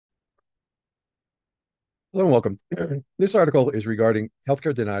Hello and welcome. This article is regarding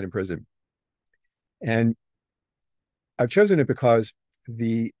healthcare denied in prison. And I've chosen it because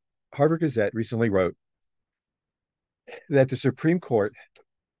the Harvard Gazette recently wrote that the Supreme Court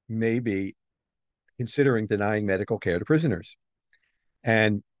may be considering denying medical care to prisoners.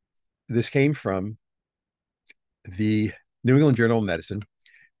 And this came from the New England Journal of Medicine,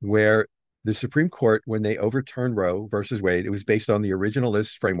 where the Supreme Court, when they overturned Roe versus Wade, it was based on the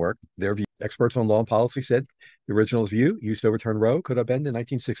originalist framework. Their view, experts on law and policy said the originalist view used to overturn Roe could have been the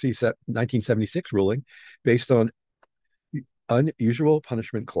 1976 ruling based on unusual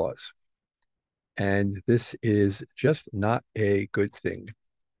punishment clause. And this is just not a good thing.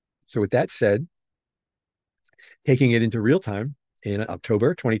 So, with that said, taking it into real time in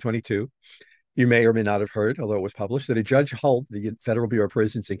October 2022, you may or may not have heard, although it was published, that a judge held the Federal Bureau of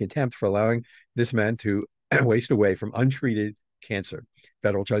Prisons in contempt for allowing this man to waste away from untreated cancer.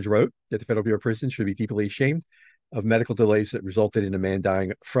 Federal judge wrote that the Federal Bureau of Prisons should be deeply ashamed of medical delays that resulted in a man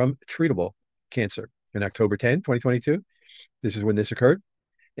dying from treatable cancer. In October 10, 2022, this is when this occurred.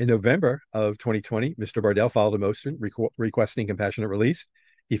 In November of 2020, Mr. Bardell filed a motion requesting compassionate release.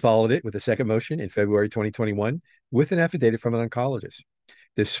 He followed it with a second motion in February 2021 with an affidavit from an oncologist.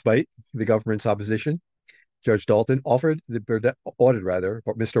 Despite the government's opposition, Judge Dalton ordered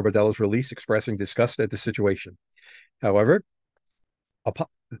Mr. Bardell's release, expressing disgust at the situation. However,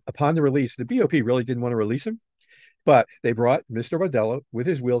 upon the release, the BOP really didn't want to release him, but they brought Mr. Bardell with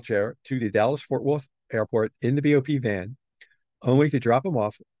his wheelchair to the Dallas-Fort Worth airport in the BOP van, only to drop him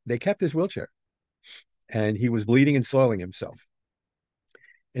off. They kept his wheelchair, and he was bleeding and soiling himself.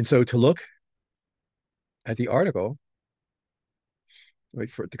 And so to look at the article, wait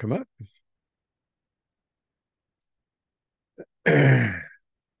for it to come up.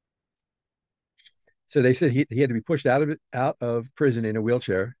 So they said he had to be pushed out of prison in a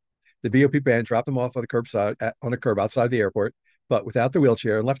wheelchair. The BOP band dropped him off on a curb outside the airport, but without the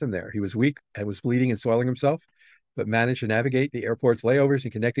wheelchair, and left him there. He was weak and was bleeding and soiling himself, but managed to navigate the airport's layovers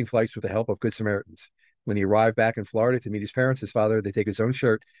and connecting flights with the help of Good Samaritans. When he arrived back in Florida to meet his parents, his father, they take his own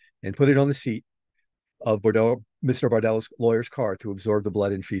shirt and put it on the seat of Mr. Bardell's lawyer's car to absorb the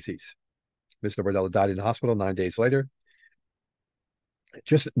blood and feces. Mr. Bardell died in the hospital 9 days later.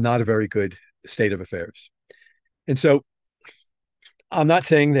 Just not a very good state of affairs. And so I'm not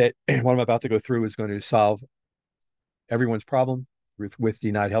saying that what I'm about to go through is going to solve everyone's problem with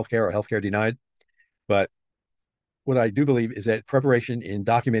denied healthcare or healthcare denied. But what I do believe is that preparation in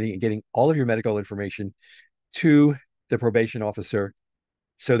documenting and getting all of your medical information to the probation officer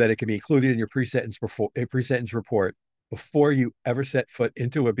so that it can be included in your pre-sentence report before you ever set foot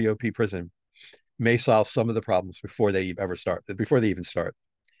into a BOP prison may solve some of the problems before they even start.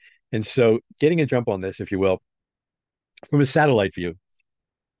 And so getting a jump on this, if you will, from a satellite view,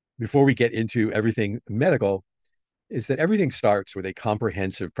 before we get into everything medical, is that everything starts with a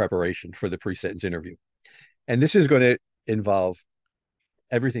comprehensive preparation for the pre-sentence interview. And this is going to involve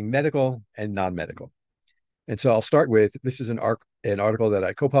everything medical and non-medical. And so I'll start with, this is an article that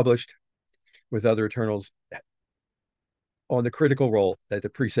I co-published with other journals on the critical role that the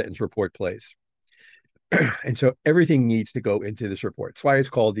pre-sentence report plays. And so everything needs to go into this report. That's why it's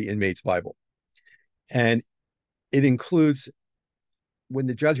called the Inmate's Bible. And it includes, when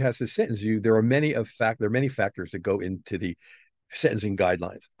the judge has to sentence you, there are many factors that go into the sentencing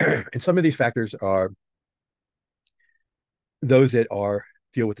guidelines. And some of these factors are those that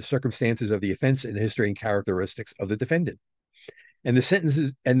deal with the circumstances of the offense and the history and characteristics of the defendant. And the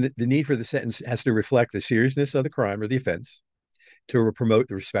sentences and the need for the sentence has to reflect the seriousness of the crime or the offense, to promote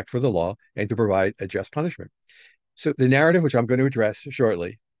the respect for the law, and to provide a just punishment. So the narrative, which I'm going to address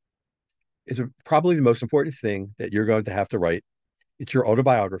shortly, is probably the most important thing that you're going to have to write. It's your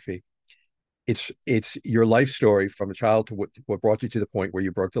autobiography. It's your life story from a child to what brought you to the point where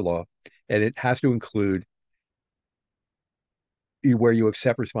you broke the law. And it has to include where you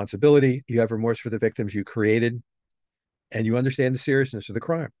accept responsibility, you have remorse for the victims you created, and you understand the seriousness of the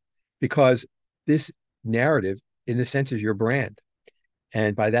crime. Because this narrative, in a sense, is your brand.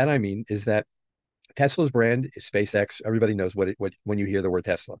 And by that I mean is that Tesla's brand is SpaceX. Everybody knows what when you hear the word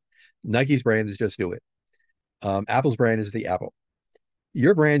Tesla. Nike's brand is Just Do It. Apple's brand is the Apple.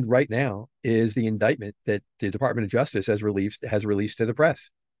 Your brand right now is the indictment that the Department of Justice has released to the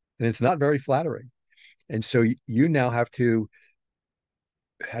press, and it's not very flattering. And so you now have to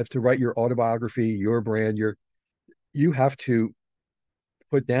write your autobiography, your brand, you have to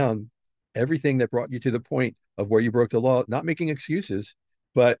put down everything that brought you to the point of where you broke the law, not making excuses,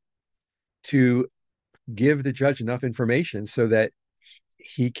 but to give the judge enough information so that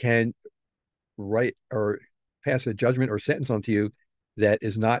he can write or pass a judgment or sentence onto you that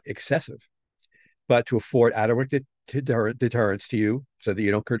is not excessive. but to afford adequate deterrence to you so that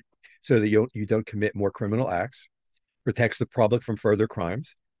you don't commit more criminal acts, protects the public from further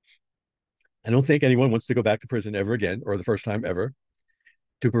crimes. I don't think anyone wants to go back to prison ever again, or the first time ever.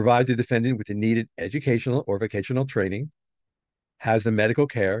 To provide the defendant with the needed educational or vocational training, has the medical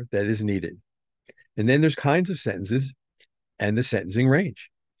care that is needed. And then there's kinds of sentences and the sentencing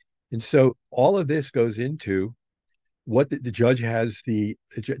range. And so all of this goes into what the judge has. The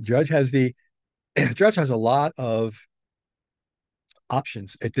judge has a lot of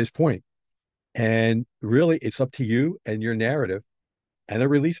options at this point. And really, it's up to you and your narrative and a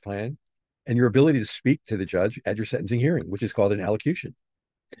release plan and your ability to speak to the judge at your sentencing hearing, which is called an allocution.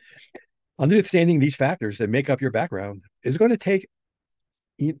 Understanding these factors that make up your background is going to take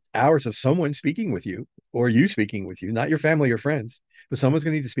hours of someone speaking with you or you speaking with you, not your family or friends, but someone's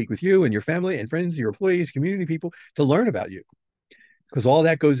going to need to speak with you and your family and friends, your employees, community people to learn about you, because all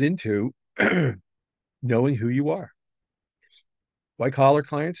that goes into knowing who you are. White collar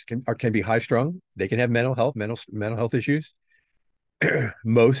clients can be high strung. They can have mental health issues.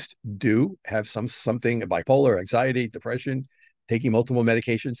 Most do have something bipolar, anxiety, depression, taking multiple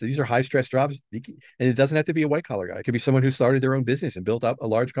medications. These are high stress jobs, and it doesn't have to be a white collar guy. It could be someone who started their own business and built up a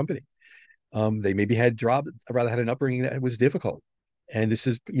large company. They maybe had an upbringing that was difficult, and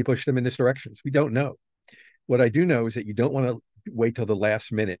you push them in this direction. We don't know. What I do know is that you don't want to wait till the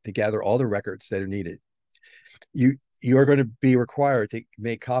last minute to gather all the records that are needed. You are going to be required to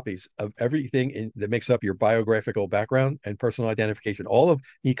make copies of everything that makes up your biographical background and personal identification.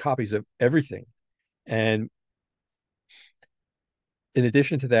 Need copies of everything. And in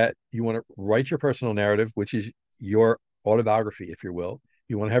addition to that, you want to write your personal narrative, which is your autobiography, if you will.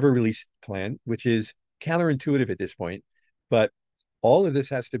 You want to have a release plan, which is counterintuitive at this point. But all of this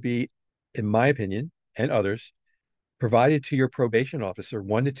has to be, in my opinion, and others, provided to your probation officer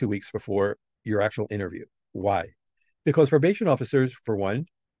 1 to 2 weeks before your actual interview. Why? Because probation officers, for one,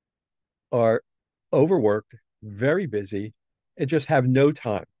 are overworked, very busy, and just have no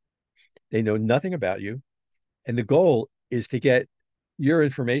time. They know nothing about you. And the goal is to get your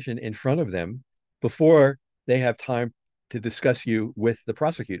information in front of them before they have time to discuss you with the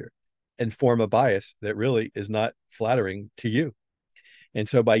prosecutor and form a bias that really is not flattering to you. And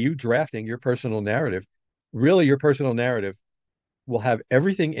so by you drafting your personal narrative, really your personal narrative will have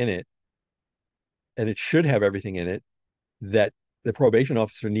everything in it, and it should have everything in it that the probation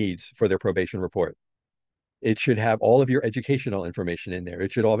officer needs for their probation report. It should have all of your educational information in there.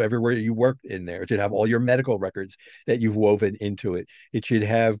 It should have everywhere you worked in there. It should have all your medical records that you've woven into it. It should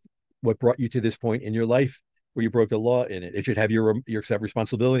have what brought you to this point in your life where you broke the law in it. It should have your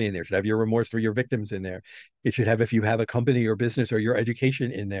self-responsibility in there. It should have your remorse for your victims in there. It should have, if you have a company or business or your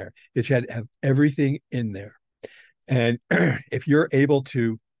education in there, it should have everything in there. And if you're able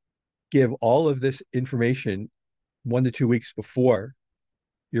to give all of this information 1 to 2 weeks before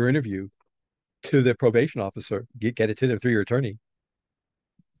your interview to the probation officer, get it to them through your attorney,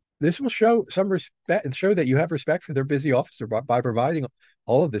 this will show some respect and show that you have respect for their busy officer by providing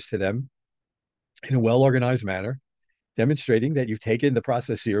all of this to them in a well-organized manner, demonstrating that you've taken the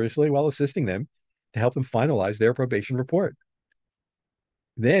process seriously while assisting them to help them finalize their probation report.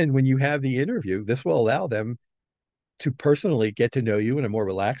 Then when you have the interview, this will allow them to personally get to know you in a more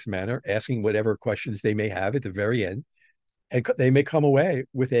relaxed manner, asking whatever questions they may have at the very end. And they may come away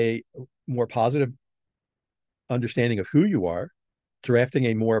with a more positive understanding of who you are, drafting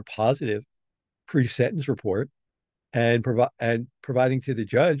a more positive pre-sentence report, and providing to the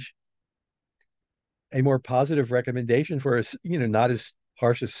judge a more positive recommendation for a not as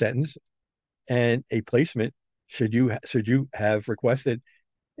harsh a sentence and a placement should you have requested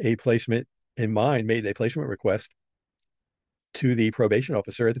a placement in mind, made a placement request to the probation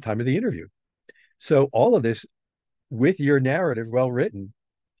officer at the time of the interview. So all of this, with your narrative well written,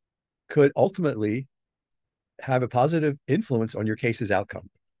 could ultimately have a positive influence on your case's outcome.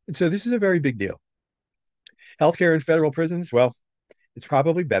 And so this is a very big deal. Healthcare in federal prisons, well, it's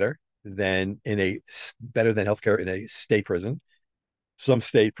probably better than healthcare in a state prison. Some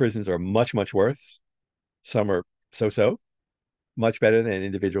state prisons are much, much worse. Some are so-so, much better than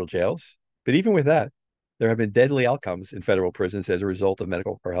individual jails. But even with that, there have been deadly outcomes in federal prisons as a result of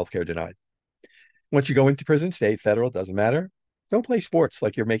medical or healthcare denied. Once you go into prison, state, federal, doesn't matter. Don't play sports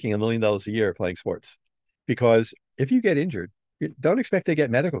like you're making $1 million a year playing sports. Because if you get injured, don't expect to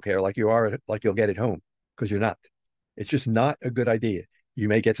get medical care like you'll get at home, because you're not. It's just not a good idea. You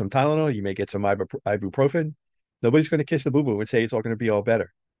may get some Tylenol, you may get some ibuprofen. Nobody's going to kiss the boo-boo and say it's all going to be all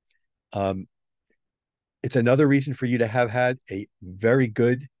better. It's another reason for you to have had a very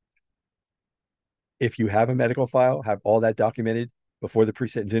good, if you have a medical file, have all that documented before the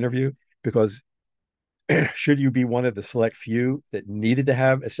pre-sentence interview, because Should you be one of the select few that needed to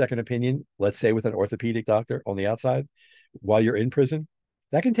have a second opinion, let's say with an orthopedic doctor on the outside while you're in prison,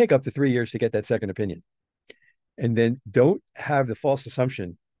 that can take up to 3 years to get that second opinion. And then don't have the false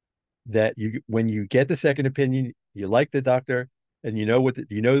assumption that when you get the second opinion, you like the doctor and you know what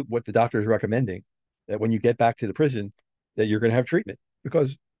the doctor is recommending, that when you get back to the prison, that you're going to have treatment,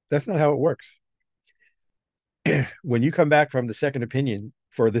 because that's not how it works. When you come back from the second opinion,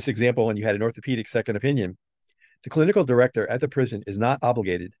 for this example, and you had an orthopedic second opinion, the clinical director at the prison is not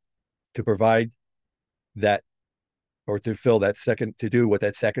obligated to provide that, or to fill that second, to do what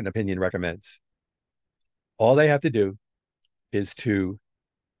that second opinion recommends. All they have to do is to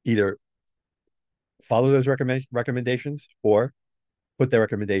either follow those recommendations or put their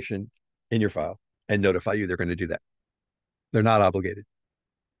recommendation in your file and notify you they're going to do that. They're not obligated.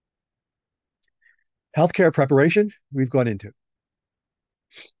 Healthcare preparation, we've gone into.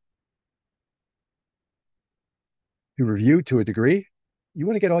 To review to a degree, you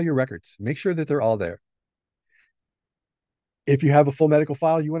want to get all your records. Make sure that they're all there. If you have a full medical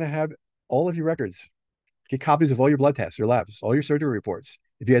file, you want to have all of your records. Get copies of all your blood tests, your labs, all your surgery reports.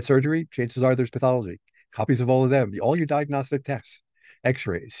 If you had surgery, chances are there's pathology. Copies of all of them, all your diagnostic tests,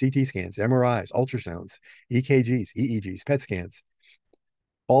 X-rays, CT scans, MRIs, ultrasounds, EKGs, EEGs, PET scans,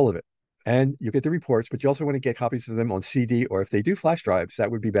 all of it. And you get the reports, but you also want to get copies of them on CD, or if they do flash drives, that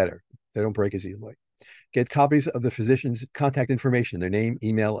would be better. They don't break as easily. Get copies of the physician's contact information, their name,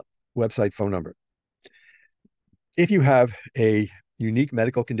 email, website, phone number. If you have a unique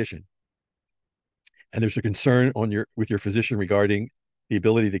medical condition and there's a concern with your physician regarding the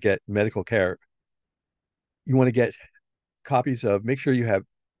ability to get medical care, you want to get make sure you have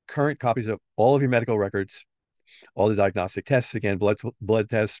current copies of all of your medical records, all the diagnostic tests, again, blood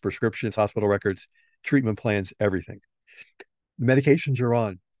tests, prescriptions, hospital records, treatment plans, everything. Medications you're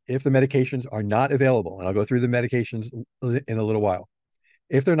on. If the medications are not available, and I'll go through the medications in a little while,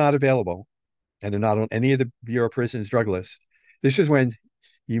 if they're not available and they're not on any of the Bureau of Prisons drug lists, this is when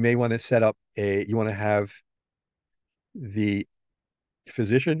you may want to set up you want to have the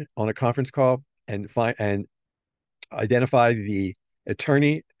physician on a conference call and identify the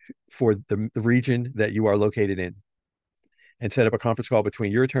attorney for the region that you are located in, and set up a conference call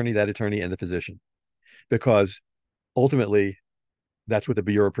between your attorney, that attorney, and the physician, because ultimately that's what the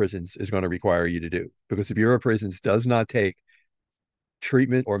Bureau of Prisons is going to require you to do, because the Bureau of Prisons does not take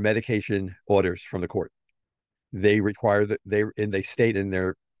treatment or medication orders from the court. They require that they state in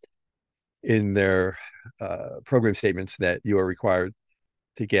their program statements that you are required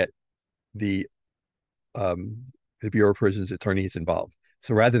to get the Bureau of Prisons attorneys involved.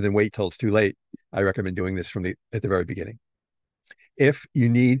 So rather than wait till it's too late, I recommend doing this at the very beginning. If you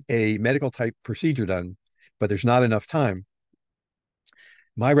need a medical type procedure done, but there's not enough time,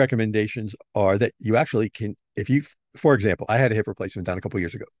 my recommendations are that you actually can, for example, I had a hip replacement done a couple of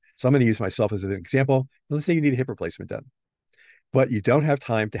years ago. So I'm going to use myself as an example. Let's say you need a hip replacement done, but you don't have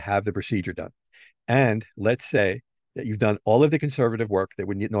time to have the procedure done. And let's say that you've done all of the conservative work that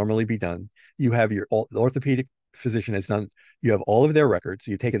would normally be done. You have the orthopedic physician has done, you have all of their records,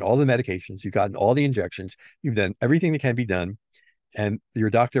 you've taken all the medications, you've gotten all the injections, you've done everything that can be done. And your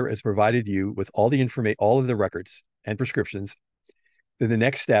doctor has provided you with all the information, all of the records and prescriptions. Then the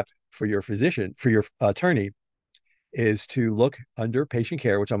next step for your physician, for your attorney, is to look under patient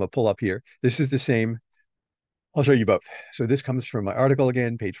care, which I'm going to pull up here. This is the same. I'll show you both. So this comes from my article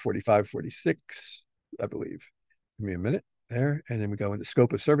again, page 45, 46, I believe. Give me a minute there. And then we go into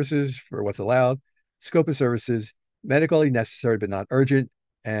scope of services for what's allowed. Scope of services, medically necessary but not urgent.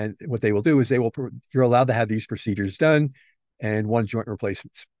 And what they will do is you're allowed to have these procedures done. And one, joint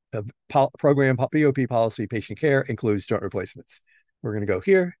replacements. The program BOP policy patient care includes joint replacements. We're going to go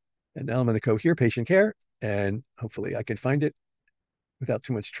here, and now I'm going to go here, patient care, and hopefully I can find it without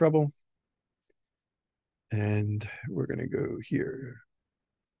too much trouble. And we're going to go here.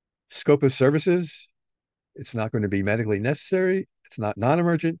 Scope of services. It's not going to be medically necessary. It's not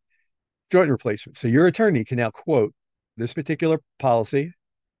non-emergent. Joint replacement. So your attorney can now quote this particular policy,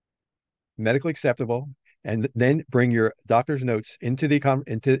 medically acceptable, and then bring your doctor's notes into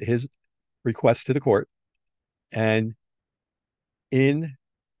his request to the court. And in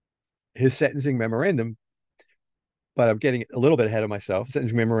his sentencing memorandum, but I'm getting a little bit ahead of myself.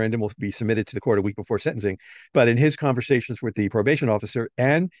 Sentencing memorandum will be submitted to the court a week before sentencing. But in his conversations with the probation officer,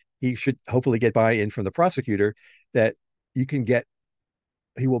 and he should hopefully get buy-in from the prosecutor, that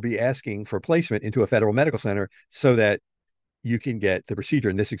he will be asking for placement into a federal medical center so that you can get the procedure,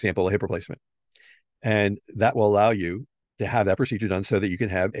 in this example, a hip replacement. And that will allow you to have that procedure done so that you can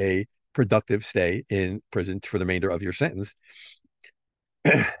have a productive stay in prison for the remainder of your sentence.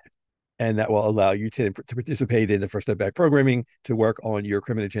 and that will allow you to participate in the First Step Back programming, to work on your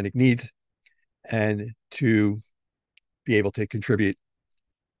criminogenic needs, and to be able to contribute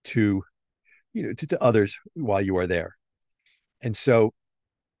to to others while you are there. And so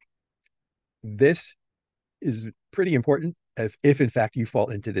this is pretty important if in fact you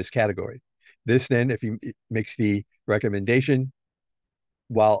fall into this category. This then, if he makes the recommendation,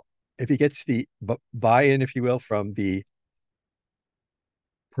 while if he gets the buy-in, if you will, from the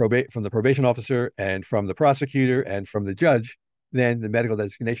probation officer and from the prosecutor and from the judge, then the medical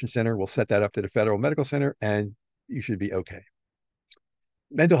designation center will set that up to the federal medical center, and you should be okay.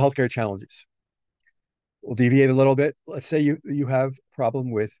 Mental health care challenges. We'll deviate a little bit. Let's say you have a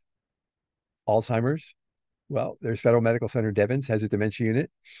problem with Alzheimer's. Well, there's Federal Medical Center Devens has a dementia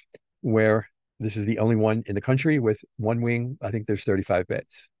unit where this is the only one in the country with one wing. I think there's 35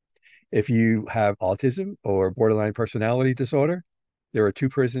 beds. If you have autism or borderline personality disorder, there are two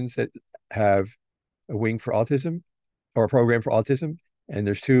prisons that have a wing for autism or a program for autism, and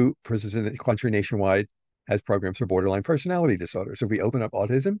there's two prisons in the country nationwide has programs for borderline personality disorder. So if we open up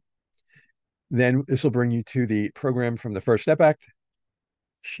autism, then this will bring you to the program from the First Step Act.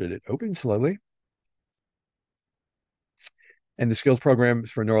 Should it open slowly? And the skills programs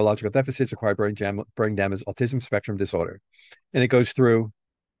for neurological deficits, acquired brain damage, autism spectrum disorder. And it goes through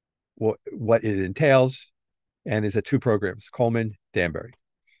what it entails, and is at two programs, Coleman, Danbury.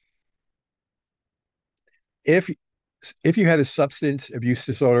 If you had a substance abuse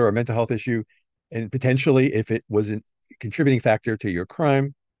disorder or mental health issue, and potentially if it was a contributing factor to your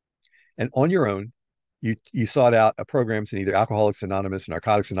crime, and on your own, you sought out a programs in either Alcoholics Anonymous,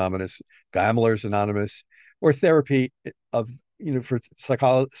 Narcotics Anonymous, Gamblers Anonymous, or therapy of for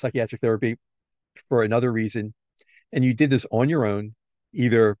psychiatric therapy for another reason, and you did this on your own,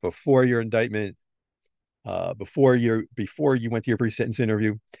 either before your indictment, before you went to your pre-sentence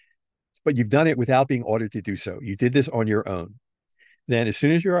interview, but you've done it without being ordered to do so. You did this on your own. Then, as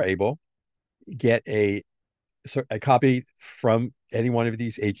soon as you are able, get a copy from any one of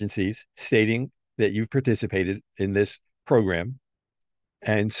these agencies stating that you've participated in this program,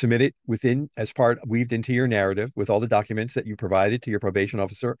 and submit it weaved into your narrative with all the documents that you provided to your probation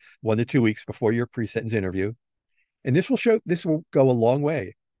officer 1 to 2 weeks before your pre-sentence interview. And this will go a long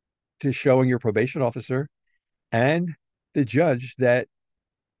way to showing your probation officer and the judge that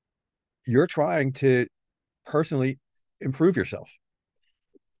you're trying to personally improve yourself,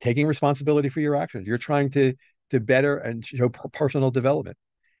 taking responsibility for your actions. You're trying to better and show personal development.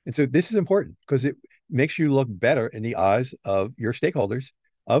 And so this is important because it makes you look better in the eyes of your stakeholders,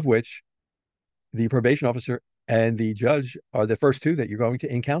 of which the probation officer and the judge are the first two that you're going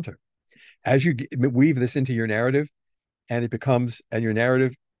to encounter. As you weave this into your narrative, and it's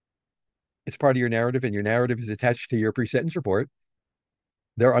part of your narrative, and your narrative is attached to your pre-sentence report,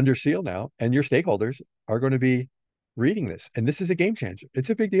 they're under seal now, and your stakeholders are going to be reading this. And this is a game changer.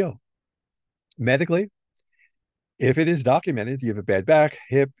 It's a big deal. Medically, if it is documented, you have a bad back,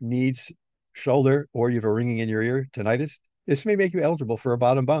 hip, knees, shoulder, or you have a ringing in your ear, tinnitus, this may make you eligible for a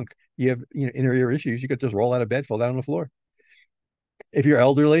bottom bunk. You have inner ear issues, you could just roll out of bed, fall down on the floor. If you're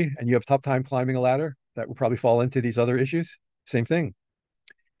elderly and you have tough time climbing a ladder, that will probably fall into these other issues. Same thing.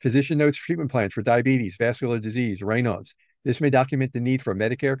 Physician notes treatment plans for diabetes, vascular disease, Raynaud's. This may document the need for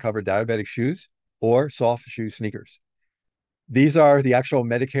Medicare covered diabetic shoes or soft shoe sneakers. These are the actual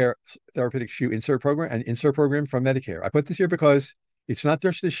Medicare therapeutic shoe insert program from Medicare. I put this here because it's not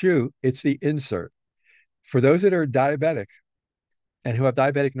just the shoe, it's the insert. For those that are diabetic and who have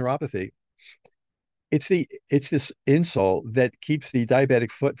diabetic neuropathy, it's this insole that keeps the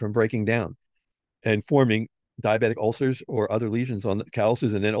diabetic foot from breaking down and forming diabetic ulcers or other lesions on the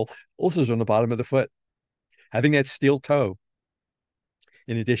calluses, and then ulcers on the bottom of the foot. Having that steel toe,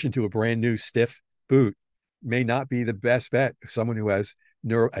 in addition to a brand new stiff boot, may not be the best bet. Someone who has a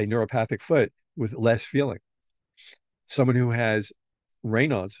neuropathic foot with less feeling. Someone who has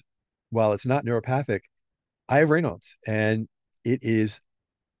Raynaud's, while it's not neuropathic, I have Raynaud's, and it is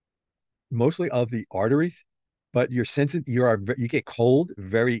mostly of the arteries, but you get cold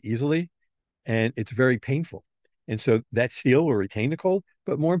very easily, and it's very painful. And so that steel will retain the cold,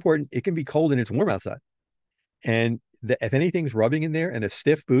 but more important, it can be cold and it's warm outside. And if anything's rubbing in there and a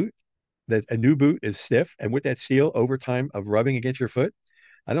stiff boot, that a new boot is stiff, and with that steel over time of rubbing against your foot,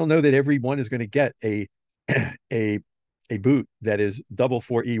 I don't know that everyone is going to get a boot that is double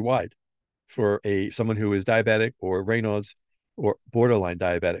 4E wide for someone who is diabetic or Raynaud's or borderline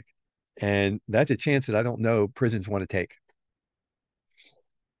diabetic. And that's a chance that I don't know prisons want to take.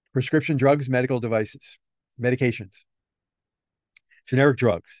 Prescription drugs, medical devices, medications. Generic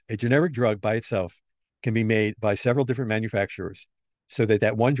drugs. A generic drug by itself can be made by several different manufacturers. so that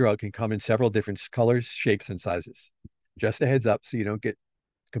that one drug can come in several different colors, shapes, and sizes. Just a heads up so you don't get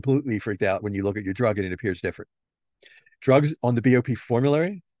completely freaked out when you look at your drug and it appears different. Drugs on the BOP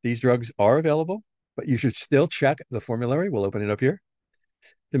formulary, these drugs are available, but you should still check the formulary. We'll open it up here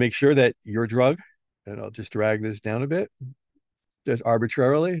to make sure that your drug, and I'll just drag this down a bit, just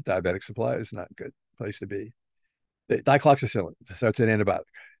arbitrarily, diabetic supply is not a good place to be. Dicloxacillin, so it's an antibiotic.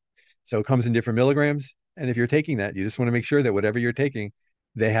 So it comes in different milligrams. And if you're taking that, you just want to make sure that whatever you're taking,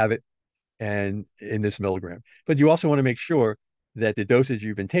 they have it and in this milligram. But you also want to make sure that the dosage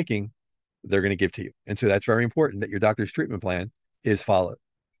you've been taking, they're going to give to you. And so that's very important that your doctor's treatment plan is followed.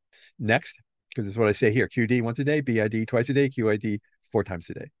 Next, because it's what I say here, QD once a day, BID twice a day, QID 4 times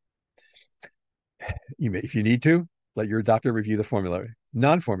a day. If you need to, let your doctor review the formulary.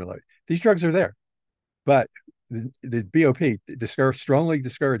 Non-formulary, these drugs are there, but the BOP strongly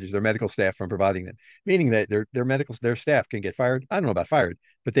discourages their medical staff from providing them, meaning that their staff can get fired. I don't know about fired,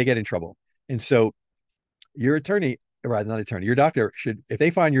 but they get in trouble. And so your attorney, or not attorney, your doctor should, if they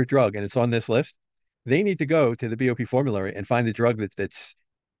find your drug and it's on this list, they need to go to the BOP formulary and find the drug that's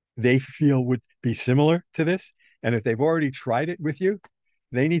they feel would be similar to this. And if they've already tried it with you,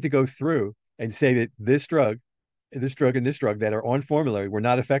 they need to go through and say that this drug, and this drug that are on formulary were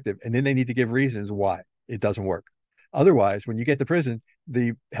not effective. And then they need to give reasons why it doesn't work. Otherwise, when you get to prison,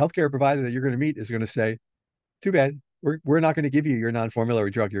 the healthcare provider that you're going to meet is going to say, too bad, we're not going to give you your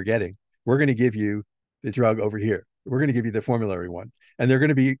non-formulary drug you're getting. We're going to give you the drug over here. We're going to give you the formulary one. And they're going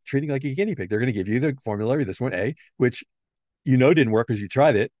to be treating like a guinea pig. They're going to give you the formulary, this one A, which didn't work because you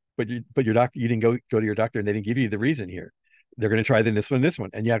tried it, but your doctor, you didn't go to your doctor and they didn't give you the reason here. They're going to try then this one,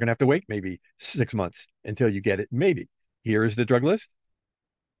 and you're going to have to wait maybe 6 months until you get it. Maybe. Here is the drug list.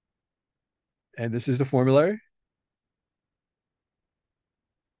 And this is the formulary.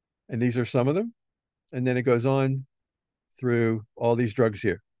 And these are some of them. And then it goes on through all these drugs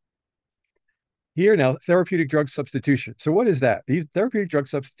here. Here now, therapeutic drug substitution. So what is that? These therapeutic drug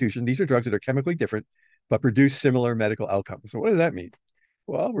substitution, these are drugs that are chemically different, but produce similar medical outcomes. So what does that mean?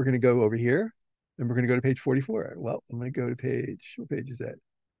 Well, we're going to go over here and we're going to go to page 44. Well, I'm going to go to page, what page is that?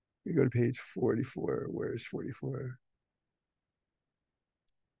 We go to page 44. Where's 44?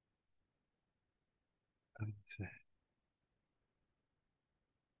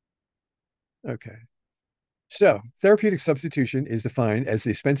 Okay. So therapeutic substitution is defined as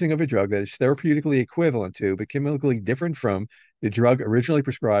the dispensing of a drug that is therapeutically equivalent to, but chemically different from, the drug originally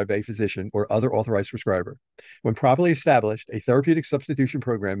prescribed by a physician or other authorized prescriber. When properly established, a therapeutic substitution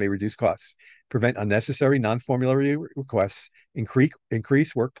program may reduce costs, prevent unnecessary non-formulary requests,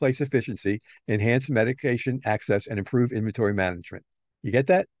 increase workplace efficiency, enhance medication access, and improve inventory management. You get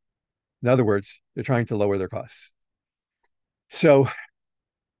that? In other words, they're trying to lower their costs. So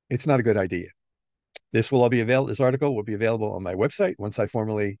it's not a good idea. This will all be available. This article will be available on my website once I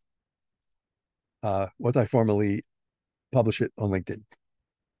formally publish it on LinkedIn.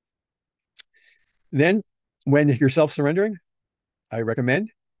 Then, when you're self-surrendering, I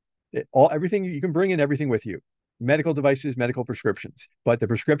recommend everything you can bring in everything with you. Medical devices, medical prescriptions, but the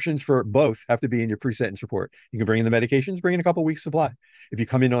prescriptions for both have to be in your pre-sentence report. You can bring in the medications, bring in a couple of weeks supply. If you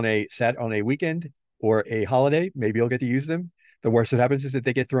come in on a weekend or a holiday, maybe you'll get to use them. The worst that happens is that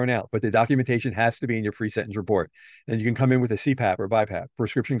they get thrown out, but the documentation has to be in your pre-sentence report. And you can come in with a CPAP or BiPAP,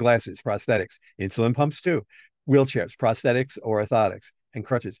 prescription glasses, prosthetics, insulin pumps too, wheelchairs, prosthetics or orthotics, and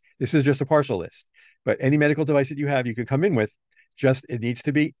crutches. This is just a partial list, but any medical device that you have, you can come in with. Just it needs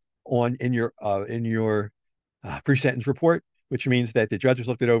to be in your pre-sentence report, which means that the judge has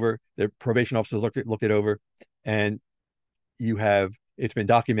looked it over, the probation officer looked it over, and it's been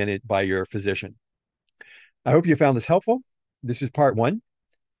documented by your physician. I hope you found this helpful. This is part 1,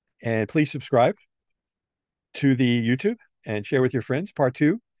 and please subscribe to the YouTube and share with your friends. Part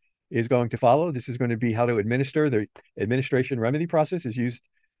 2 is going to follow. This is going to be how to administer. The administration remedy process is used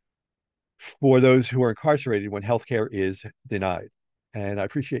for those who are incarcerated when healthcare is denied. And I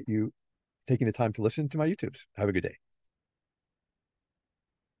appreciate you taking the time to listen to my YouTubes. Have a good day.